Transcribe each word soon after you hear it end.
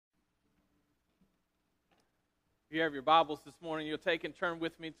If you have your Bibles this morning, you'll take and turn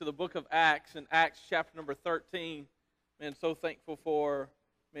with me to the book of Acts, in Acts chapter number 13. Man, so thankful for,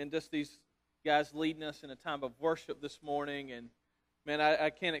 just these guys leading us in a time of worship this morning. And, I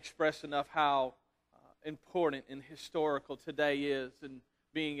can't express enough how important and historical today is and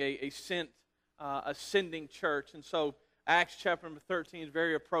being a ascending church. And so Acts chapter number 13 is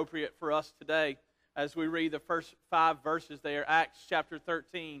very appropriate for us today as we read the first 5 verses there. Acts chapter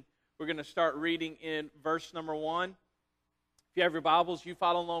 13. We're going to start reading in verse number 1. If you have your Bibles, you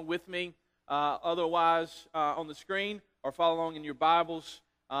follow along with me. Otherwise, on the screen, or follow along in your Bibles.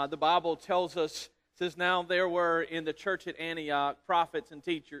 The Bible tells us, it says, "Now there were in the church at Antioch prophets and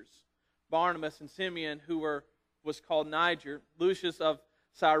teachers, Barnabas and Simeon, who was called Niger, Lucius of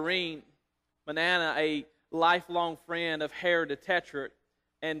Cyrene, Manasseh, a lifelong friend of Herod the Tetrarch,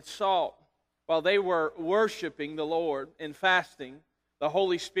 and Saul. While they were worshiping the Lord and fasting, the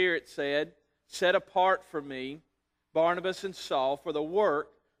Holy Spirit said, 'Set apart for me Barnabas and Saul for the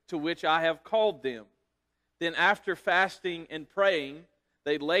work to which I have called them.' Then after fasting and praying,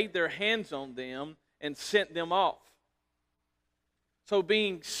 they laid their hands on them and sent them off. So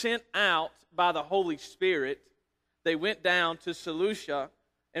being sent out by the Holy Spirit, they went down to Seleucia,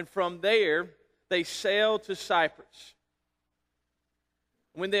 and from there they sailed to Cyprus.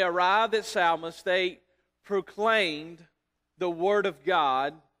 When they arrived at Salamis, they proclaimed the word of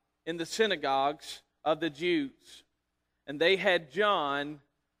God in the synagogues of the Jews, and they had John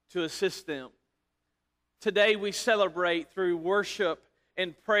to assist them." Today we celebrate through worship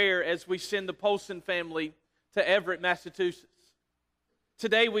and prayer as we send the Polson family to Everett, Massachusetts.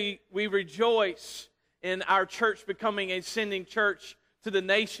 Today we rejoice in our church becoming a sending church to the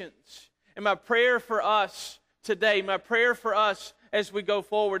nations. And my prayer for us today, my prayer for us as we go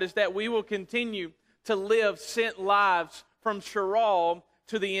forward, is that we will continue to live sent lives from Cheraw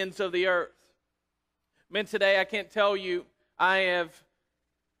to the ends of the earth. Today I can't tell you, I have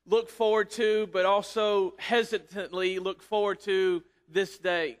looked forward to, but also hesitantly look forward to this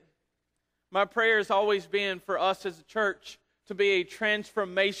day. My prayer has always been for us as a church to be a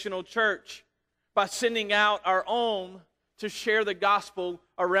transformational church by sending out our own to share the gospel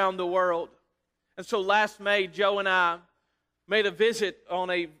around the world. And so last May, Joe and I made a visit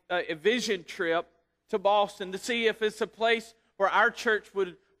on a vision trip to Boston to see if it's a place where our church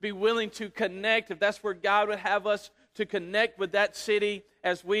would be willing to connect, if that's where God would have us to connect with that city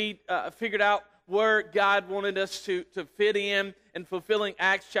as we figured out where God wanted us to fit in and fulfilling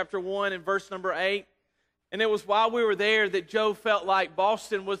Acts chapter 1 and verse number 8. And it was while we were there that Joe felt like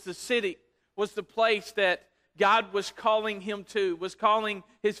Boston was the city, was the place that God was calling him to, was calling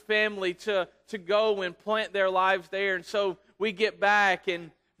his family to go and plant their lives there. And so we get back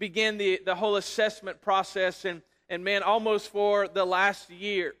and begin the whole assessment process, and almost for the last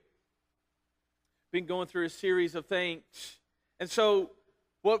year, been going through a series of things. And so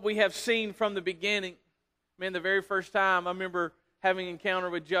what we have seen from the beginning, the very first time, I remember having an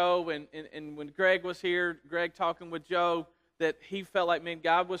encounter with Joe, and when Greg was here, Greg talking with Joe, that he felt like,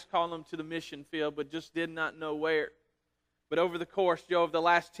 God was calling him to the mission field, but just did not know where. But over the course, Joe, of the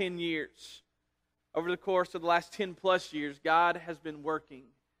last 10 years, over the course of the last 10 plus years, God has been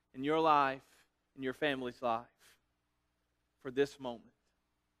working in your life, in your family's life, for this moment.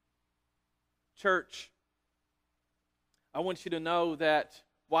 Church, I want you to know that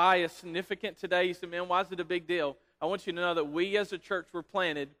why is significant today. You say, why is it a big deal? I want you to know that we as a church were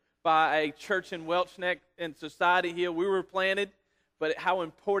planted by a church in Welch Neck and Society Hill. We were planted, but how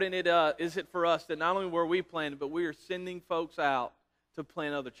important is it for us that not only were we planted, but we are sending folks out to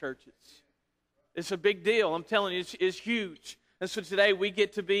plant other churches. It's a big deal. I'm telling you, it's huge. And so today we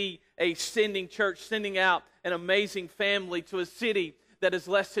get to be a sending church, sending out an amazing family to a city that is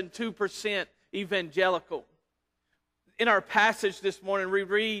less than 2% evangelical. In our passage this morning, we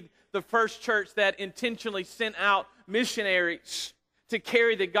read the first church that intentionally sent out missionaries to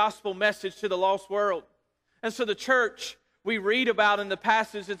carry the gospel message to the lost world. And so the church we read about in the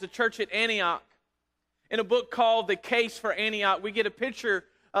passage is the church at Antioch. In a book called The Case for Antioch, we get a picture,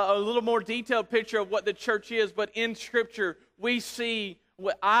 a little more detailed picture of what the church is, but in Scripture we see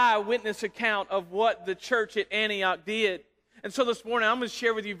an eyewitness account of what the church at Antioch did. And so this morning, I'm going to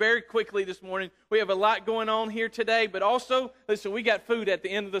share with you very quickly this morning. We have a lot going on here today, but also, listen, we got food at the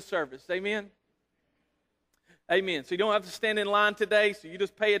end of the service. Amen? Amen. So you don't have to stand in line today, so you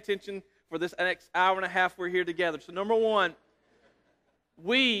just pay attention for this next hour and a half we're here together. So number one,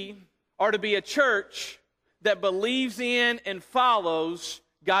 we are to be a church that believes in and follows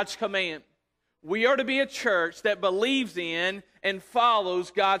God's command. We are to be a church that believes in and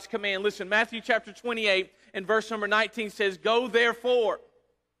follows God's command. Listen, Matthew chapter 28 and verse number 19 says, "Go therefore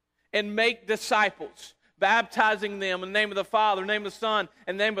and make disciples." baptizing them in the name of the Father, in the name of the Son,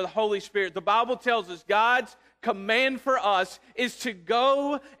 and the name of the Holy Spirit. The Bible tells us God's command for us is to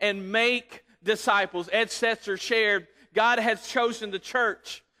go and make disciples. Ed Setzer shared, God has chosen the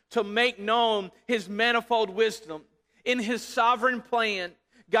church to make known His manifold wisdom. In His sovereign plan,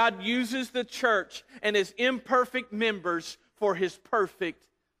 God uses the church and His imperfect members for His perfect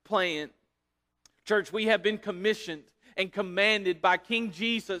plan. Church, we have been commissioned and commanded by King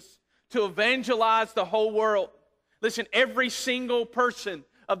Jesus to evangelize the whole world. Listen, every single person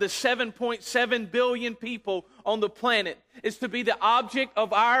of the 7.7 billion people on the planet is to be the object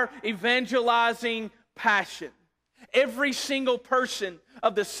of our evangelizing passion. Every single person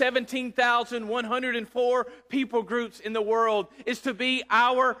of the 17,104 people groups in the world is to be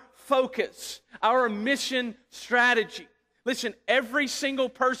our focus, our mission strategy. Listen, every single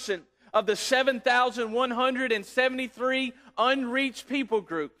person of the 7,173 unreached people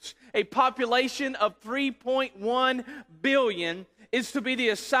groups, a population of 3.1 billion, is to be the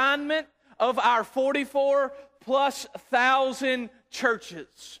assignment of our 44+ thousand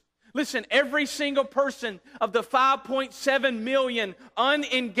churches. Listen, every single person of the 5.7 million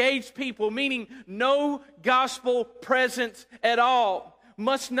unengaged people, meaning no gospel presence at all,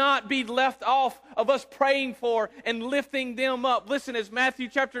 must not be left off of us praying for and lifting them up. Listen, as Matthew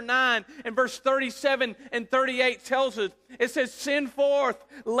chapter 9 and verse 37 and 38 tells us, it says, send forth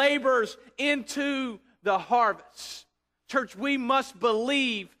laborers into the harvest. Church, we must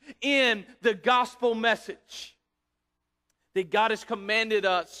believe in the gospel message that God has commanded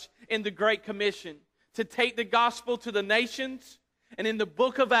us in the Great Commission to take the gospel to the nations. And in the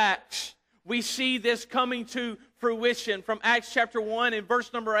book of Acts, we see this coming to fruition from Acts chapter 1 and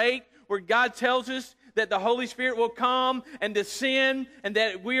verse number 8, where God tells us that the Holy Spirit will come and descend and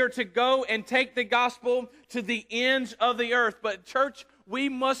that we are to go and take the gospel to the ends of the earth. But church, we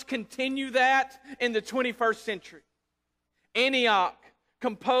must continue that in the 21st century. Antioch,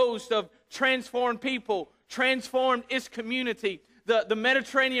 composed of transformed people, transformed its community, the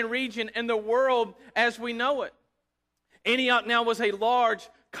Mediterranean region, and the world as we know it. Antioch now was a large,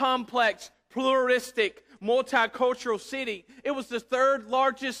 complex, pluralistic, multicultural city. It was the third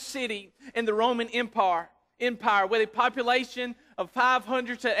largest city in the Roman Empire with a population of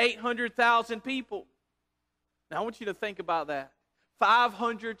 500 to 800,000 people. Now I want you to think about that.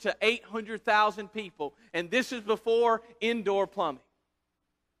 500 to 800,000 people. And this is before indoor plumbing.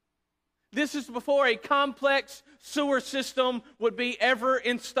 This is before a complex sewer system would be ever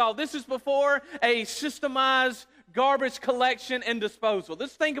installed. This is before a systemized garbage collection and disposal.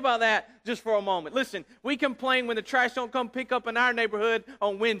 Let's think about that just for a moment. Listen, we complain when the trash don't come pick up in our neighborhood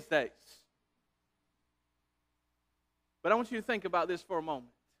on Wednesdays. But I want you to think about this for a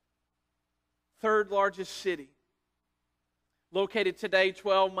moment. Third largest city. Located today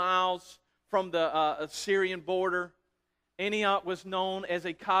 12 miles from the Syrian border. Antioch was known as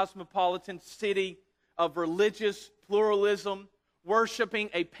a cosmopolitan city of religious pluralism, worshiping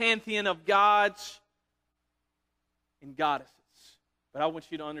a pantheon of gods and goddesses. But I want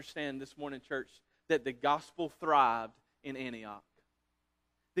you to understand this morning, church, that the gospel thrived in Antioch.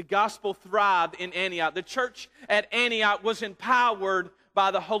 The gospel thrived in Antioch. The church at Antioch was empowered by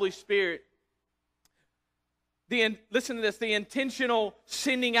the Holy Spirit. Listen to this, the intentional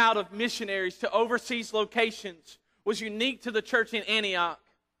sending out of missionaries to overseas locations was unique to the church in Antioch.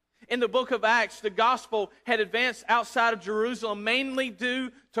 In the book of Acts, the gospel had advanced outside of Jerusalem mainly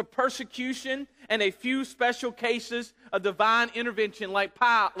due to persecution and a few special cases of divine intervention,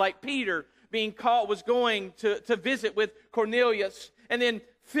 like Peter being called, was going to visit with Cornelius, and then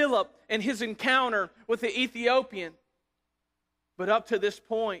Philip and his encounter with the Ethiopian. But up to this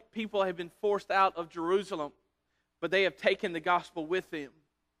point, people have been forced out of Jerusalem, but they have taken the gospel with them.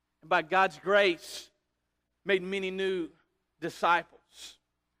 And by God's grace, made many new disciples.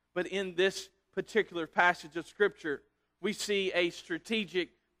 But in this particular passage of Scripture, we see a strategic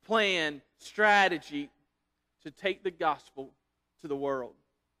plan, strategy to take the gospel to the world.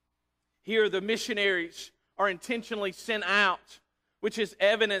 Here, the missionaries are intentionally sent out, which is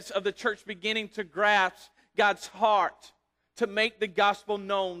evidence of the church beginning to grasp God's heart to make the gospel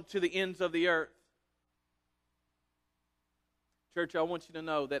known to the ends of the earth. Church, I want you to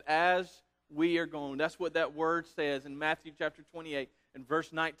know that as we are going, that's what that word says in Matthew chapter 28 and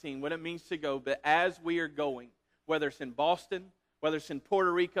verse 19, what it means to go. But as we are going, whether it's in Boston, whether it's in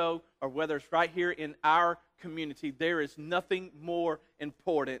Puerto Rico, or whether it's right here in our community, there is nothing more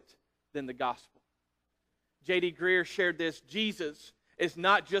important than the gospel. J.D. Greer shared this: Jesus is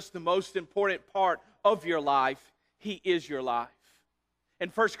not just the most important part of your life, He is your life. In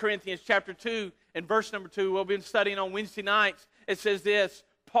 1 Corinthians chapter 2 and verse number 2, we've been studying on Wednesday nights, it says this: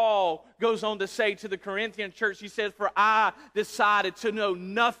 Paul goes on to say to the Corinthian church, he says, "For I decided to know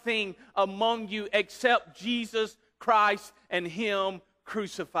nothing among you except Jesus Christ and Him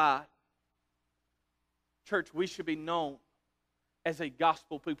crucified." Church, we should be known as a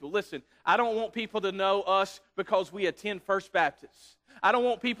gospel people. Listen, I don't want people to know us because we attend First Baptist. I don't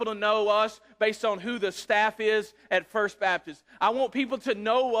want people to know us based on who the staff is at First Baptist. I want people to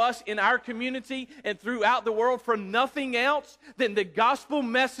know us in our community and throughout the world for nothing else than the gospel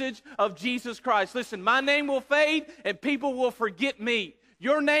message of Jesus Christ. Listen, my name will fade and people will forget me.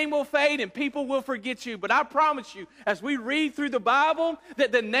 Your name will fade and people will forget you. But I promise you, as we read through the Bible,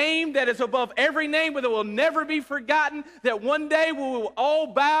 that the name that is above every name that will never be forgotten, that one day we will all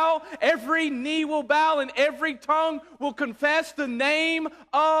bow, every knee will bow, and every tongue will confess the name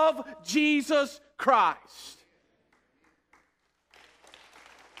of Jesus Christ.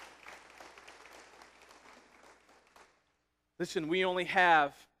 Listen, we only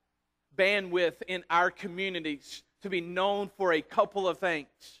have bandwidth in our communities to be known for a couple of things.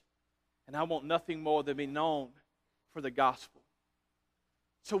 And I want nothing more than be known for the gospel.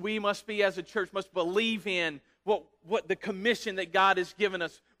 So we must be, as a church, must believe in what the commission that God has given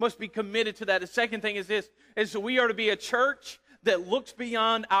us, must be committed to that. The second thing is this, is that we are to be a church that looks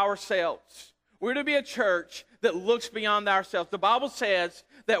beyond ourselves. We're to be a church that looks beyond ourselves. The Bible says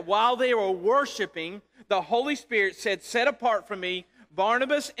that while they were worshiping, the Holy Spirit said, "Set apart from me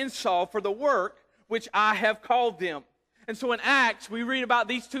Barnabas and Saul for the work which I have called them." And so in Acts, we read about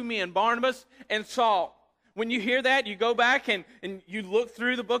these two men, Barnabas and Saul. When you hear that, you go back and you look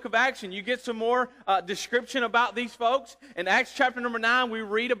through the book of Acts and you get some more description about these folks. In Acts chapter number 9, we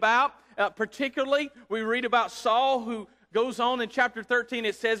read about, we read about Saul, who goes on in chapter 13.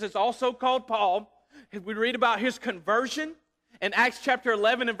 It says it's also called Paul. We read about his conversion. In Acts chapter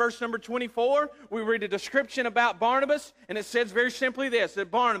 11 and verse number 24, we read a description about Barnabas, and it says very simply this,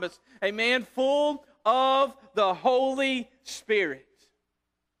 that Barnabas, a man full of the Holy Spirit.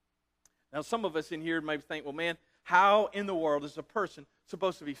 Now, some of us in here may think, well, man, how in the world is a person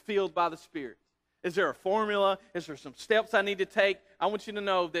supposed to be filled by the Spirit? Is there a formula? Is there some steps I need to take? I want you to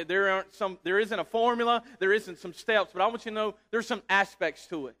know that there isn't a formula, there isn't some steps, but I want you to know there's some aspects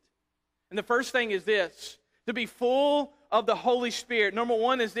to it. And the first thing is this, to be full of the Holy Spirit. Number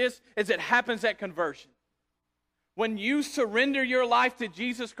one is this, is it happens at conversion. When you surrender your life to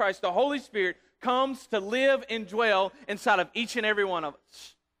Jesus Christ, the Holy Spirit comes to live and dwell inside of each and every one of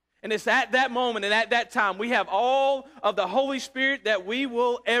us. And it's at that moment and at that time we have all of the Holy Spirit that we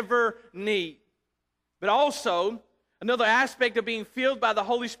will ever need. But also, another aspect of being filled by the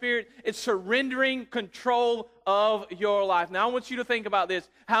Holy Spirit is surrendering control of your life. Now, I want you to think about this.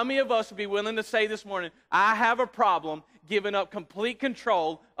 How many of us would be willing to say this morning, I have a problem giving up complete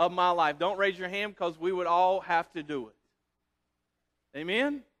control of my life? Don't raise your hand because we would all have to do it.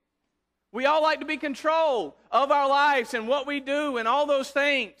 Amen? We all like to be in control of our lives and what we do and all those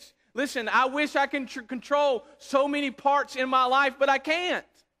things. Listen, I wish I could control so many parts in my life, but I can't.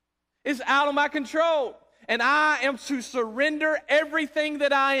 It's out of my control. And I am to surrender everything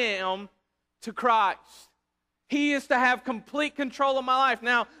that I am to Christ. He is to have complete control of my life.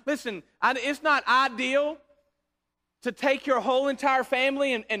 Now, listen, it's not ideal to take your whole entire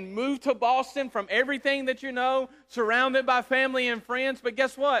family and move to Boston from everything that you know, surrounded by family and friends. But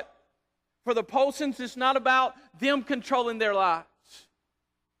guess what? For the Polsons, it's not about them controlling their lives,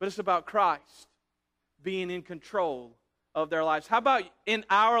 but it's about Christ being in control of their lives. How about in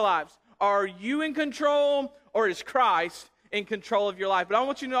our lives? Are you in control, or is Christ in control of your life? But I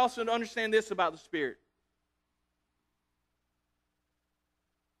want you to also understand this about the Spirit.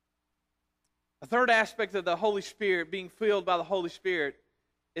 A third aspect of the Holy Spirit, being filled by the Holy Spirit,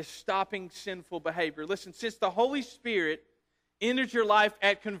 is stopping sinful behavior. Listen, since the Holy Spirit enters your life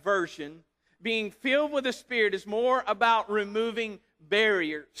at conversion, being filled with the Spirit is more about removing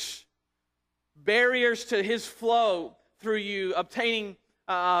barriers. Barriers to His flow through you, obtaining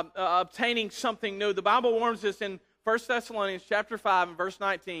something new. The Bible warns us in 1 Thessalonians chapter 5 and verse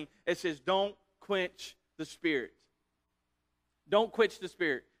 19. It says, don't quench the Spirit. Don't quench the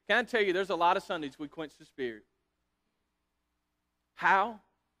Spirit. Can I tell you, there's a lot of Sundays we quench the Spirit. How?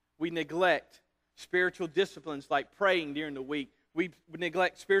 We neglect spiritual disciplines like praying during the week. We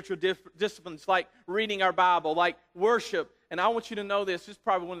neglect spiritual disciplines like reading our Bible, like worship. And I want you to know this. This is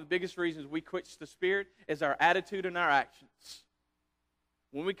probably one of the biggest reasons we quench the Spirit is our attitude and our actions.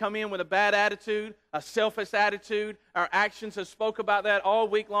 When we come in with a bad attitude, a selfish attitude, our actions have spoke about that all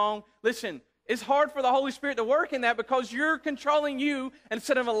week long. Listen, it's hard for the Holy Spirit to work in that because you're controlling you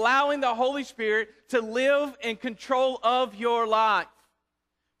instead of allowing the Holy Spirit to live in control of your life.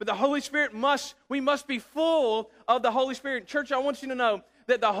 But the Holy Spirit we must be full of the Holy Spirit. Church, I want you to know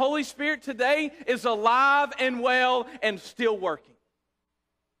that the Holy Spirit today is alive and well and still working.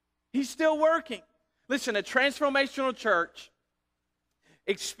 He's still working. Listen, a transformational church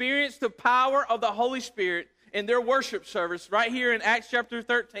experienced the power of the Holy Spirit in their worship service right here in Acts chapter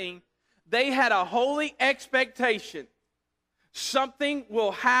 13. They had a holy expectation. Something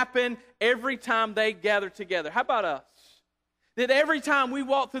will happen every time they gather together. How about us? That every time we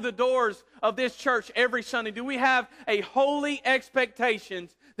walk through the doors of this church every Sunday, do we have a holy expectation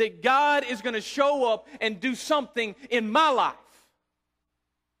that God is going to show up and do something in my life?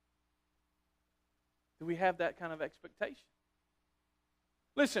 Do we have that kind of expectation?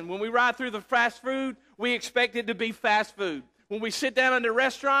 Listen, when we ride through the fast food, we expect it to be fast food. When we sit down in the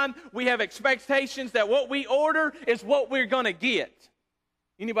restaurant, we have expectations that what we order is what we're going to get.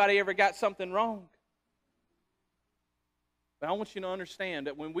 Anybody ever got something wrong? But I want you to understand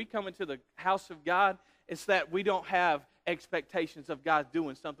that when we come into the house of God, it's that we don't have expectations of God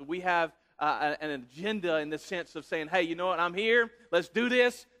doing something. We have an agenda in the sense of saying, hey, you know what, I'm here, let's do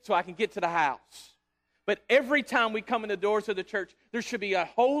this so I can get to the house. But every time we come in the doors of the church, there should be a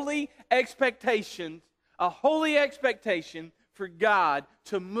holy expectation for God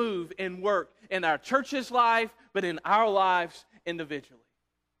to move and work in our church's life, but in our lives individually.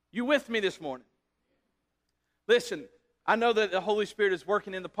 You with me this morning? Listen, I know that the Holy Spirit is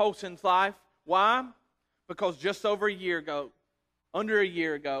working in the Polson's life. Why? Because just over a year ago, under a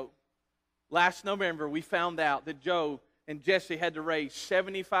year ago, last November, we found out that Joe and Jesse had to raise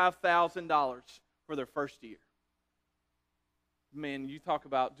 $75,000 for their first year. Man, you talk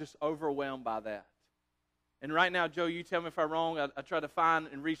about just overwhelmed by that. And right now, Joe, you tell me if I'm wrong. I try to find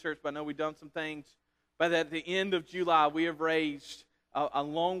and research, but I know we've done some things. But at the end of July, we have raised,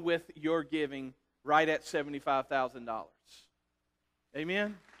 along with your giving, right at $75,000.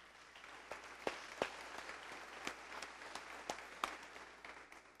 Amen?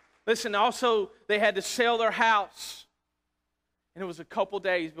 Listen, also, they had to sell their house. And it was a couple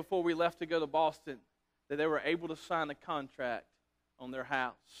days before we left to go to Boston that they were able to sign a contract on their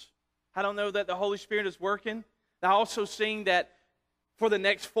house. I don't know that the Holy Spirit is working. I also seen that for the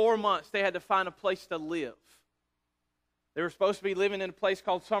next 4 months, they had to find a place to live. They were supposed to be living in a place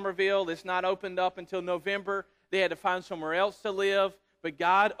called Somerville. It's not opened up until November. They had to find somewhere else to live. But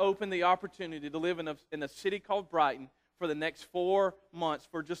God opened the opportunity to live in a city called Brighton for the next 4 months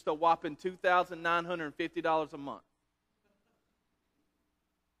for just a whopping $2,950 a month.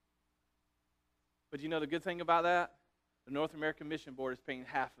 But you know the good thing about that? The North American Mission Board is paying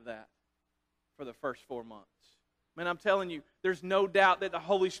half of that for the first 4 months. Man, I'm telling you, there's no doubt that the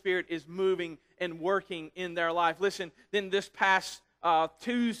Holy Spirit is moving and working in their life. Listen, then this past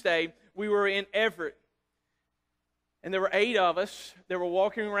Tuesday, we were in Everett. And there were 8 of us that were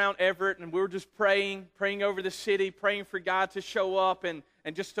walking around Everett, and we were just praying over the city, praying for God to show up and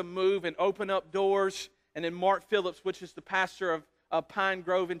just to move and open up doors. And then Mark Phillips, which is the pastor of Pine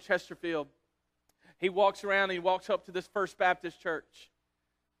Grove in Chesterfield, he walks around and he walks up to this First Baptist church.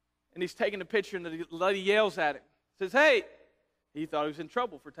 And he's taking a picture, and the lady yells at him. Says, hey, he thought he was in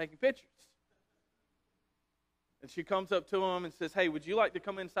trouble for taking pictures. And she comes up to him and says, hey, would you like to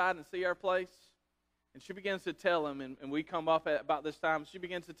come inside and see our place? And she begins to tell him, and we come up at about this time, she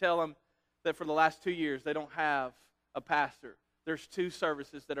begins to tell him that for the last 2 years, they don't have a pastor. There's 2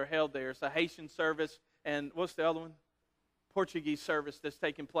 services that are held there. It's a Haitian service, and what's the other one? Portuguese service that's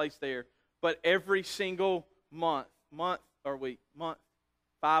taking place there. But every single month,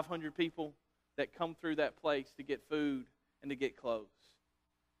 500 people that come through that place to get food and to get clothes.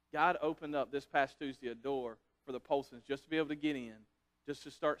 God opened up this past Tuesday a door for the Polsons just to be able to get in, just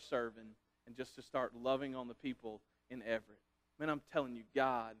to start serving, and just to start loving on the people in Everett. Man, I'm telling you,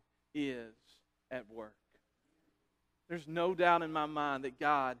 God is at work. There's no doubt in my mind that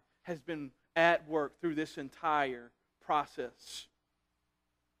God has been at work through this entire process.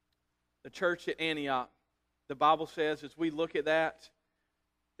 The church at Antioch, the Bible says, as we look at that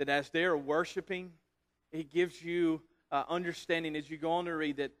as they're worshiping, it gives you understanding as you go on to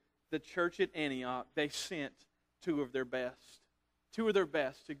read that the church at Antioch, they sent 2 of their best. 2 of their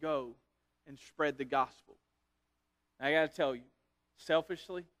best to go and spread the gospel. Now, I got to tell you,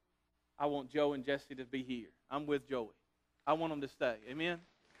 selfishly, I want Joe and Jesse to be here. I'm with Joey. I want them to stay. Amen?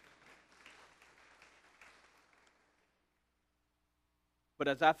 But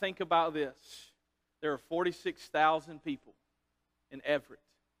as I think about this, there are 46,000 people in Everett,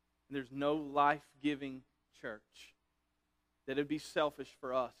 and there's no life-giving church. That it would be selfish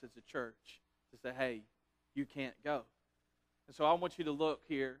for us as a church to say, hey, you can't go. And so I want you to look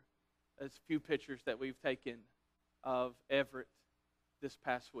here at a few pictures that we've taken of Everett this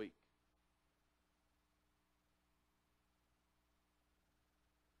past week.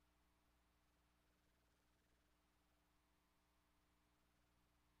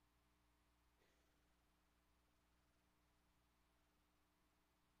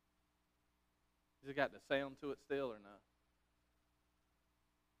 it got the sound to it still or no?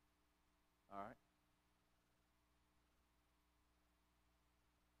 All right.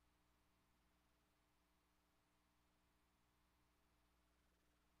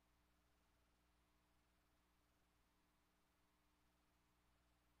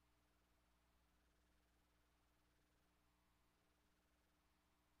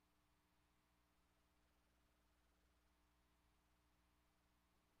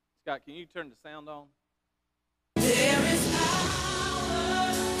 Scott, can you turn the sound on? There is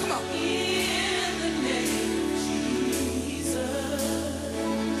power, come on, in the name of Jesus.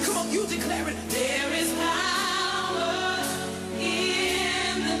 Come on, you declare it. There is power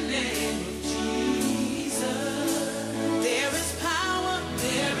in the name of Jesus. There is power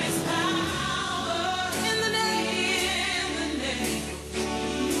in the name of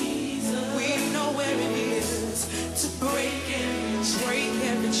Jesus. We know where it is to break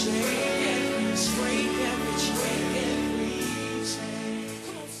every chain, break every chain.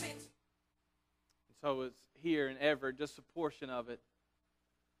 Come on, say it. So it's here in Everett, just a portion of it,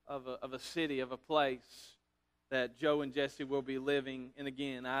 of a city, of a place that Joe and Jesse will be living. And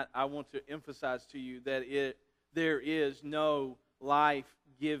again, I want to emphasize to you that there is no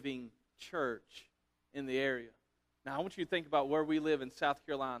life-giving church in the area. Now, I want you to think about where we live in South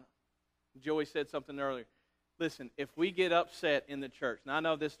Carolina. Joey said something earlier. Listen, if we get upset in the church, now I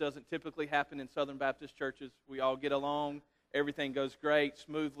know this doesn't typically happen in Southern Baptist churches. We all get along. Everything goes great,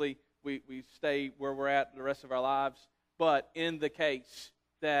 smoothly. We stay where we're at the rest of our lives. But in the case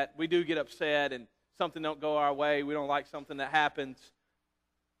that we do get upset and something don't go our way, we don't like something that happens,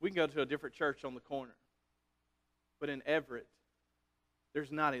 we can go to a different church on the corner. But in Everett,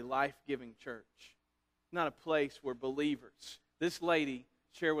 there's not a life-giving church. Not a place where believers, this lady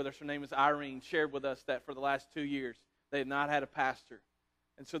shared with us, her name is Irene, shared with us that for the last 2 years they have not had a pastor.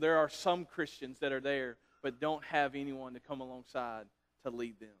 And so there are some Christians that are there but don't have anyone to come alongside to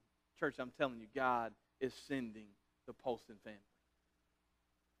lead them. Church, I'm telling you, God is sending the Polson family.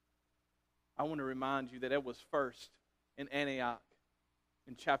 I want to remind you that it was first in Antioch,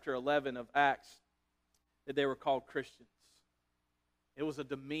 in chapter 11 of Acts, that they were called Christians. It was a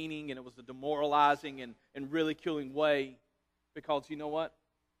demeaning and it was a demoralizing and ridiculing way, because you know what?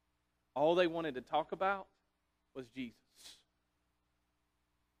 All they wanted to talk about was Jesus.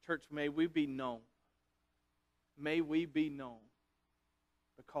 Church, may we be known. May we be known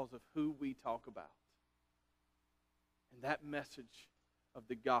because of who we talk about. And that message of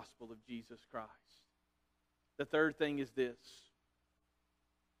the gospel of Jesus Christ. The third thing is this.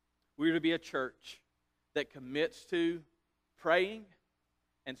 We're to be a church that commits to praying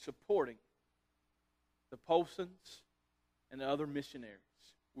and supporting the Polsons and the other missionaries.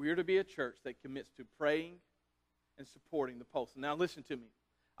 We're to be a church that commits to praying and supporting the Polson. Now listen to me.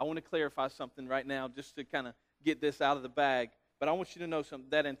 I want to clarify something right now just to kind of get this out of the bag. But I want you to know something,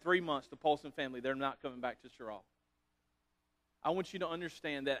 that in 3 months, the Polson family, they're not coming back to Cheraw. I want you to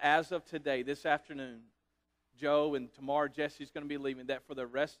understand that as of today, this afternoon, Joe and tomorrow Jesse's going to be leaving, that for the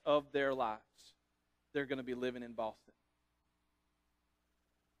rest of their lives, they're going to be living in Boston.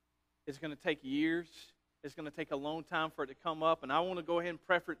 It's going to take years. It's going to take a long time for it to come up, and I want to go ahead and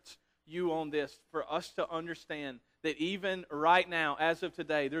preference you on this for us to understand that even right now, as of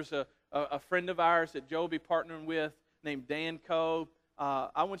today, there's a friend of ours that Joe will be partnering with named Dan Coe.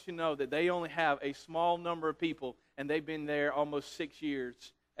 I want you to know that they only have a small number of people, and they've been there almost 6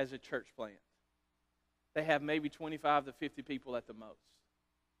 years as a church plant. They have maybe 25 to 50 people at the most.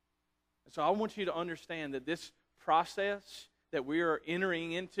 And so I want you to understand that this process that we are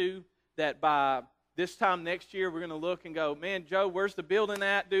entering into, that by this time next year, we're going to look and go, man, Joe, where's the building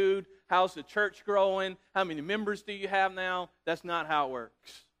at, dude? How's the church growing? How many members do you have now? That's not how it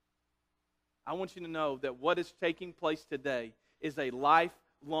works. I want you to know that what is taking place today is a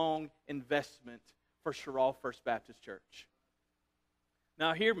lifelong investment for Cheraw First Baptist Church.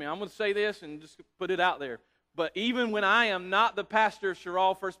 Now, hear me. I'm going to say this and just put it out there. But even when I am not the pastor of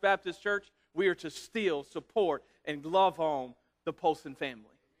Cheraw First Baptist Church, we are to still support and love on the Polson family.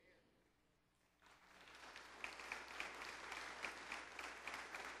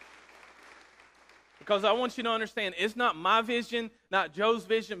 Because I want you to understand, it's not my vision, not Joe's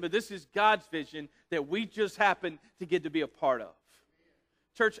vision, but this is God's vision that we just happen to get to be a part of.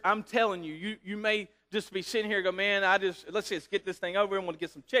 Church, I'm telling you, you may just be sitting here and go, man, let's just get this thing over and want to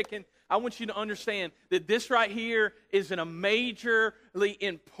get some chicken. I want you to understand that this right here is a majorly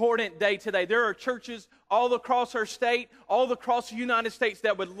important day today. There are churches all across our state, all across the United States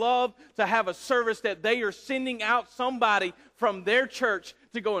that would love to have a service that they are sending out somebody from their church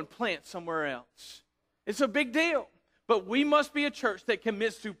to go and plant somewhere else. It's a big deal. But we must be a church that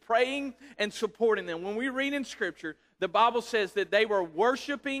commits to praying and supporting them. When we read in Scripture, the Bible says that they were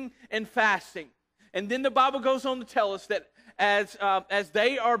worshiping and fasting. And then the Bible goes on to tell us that as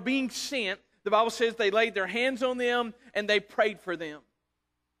they are being sent, the Bible says they laid their hands on them and they prayed for them.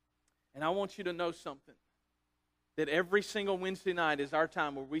 And I want you to know something, that every single Wednesday night is our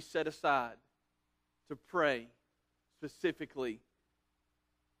time where we set aside to pray specifically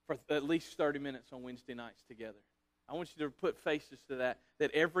for at least 30 minutes on Wednesday nights together. I want you to put faces to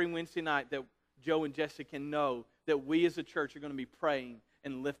that every Wednesday night that Joe and Jessica can know that we as a church are going to be praying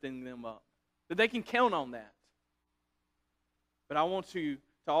and lifting them up, that they can count on that. But I want you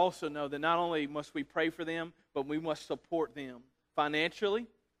to also know that not only must we pray for them, but we must support them financially,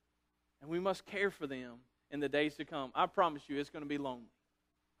 and we must care for them in the days to come. I promise you it's going to be lonely.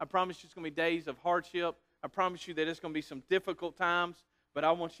 I promise you it's going to be days of hardship. I promise you that it's going to be some difficult times, but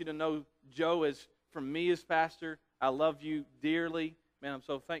I want you to know, Joe, as from me as pastor, I love you dearly. Man, I'm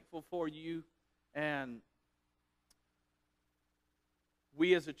so thankful for you. And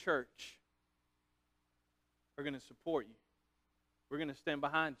we as a church are going to support you. We're going to stand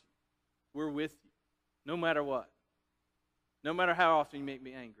behind you. We're with you, no matter what. No matter how often you make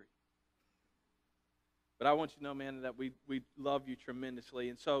me angry. But I want you to know, man, that we love you tremendously.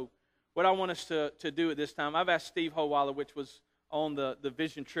 And so what I want us to do at this time, I've asked Steve Howeiler, which was on the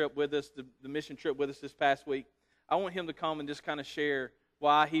vision trip with us, the mission trip with us this past week. I want him to come and just kind of share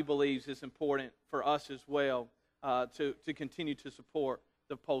why he believes it's important for us as well to continue to support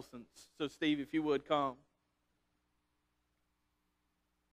the Polsons. So, Steve, if you would come.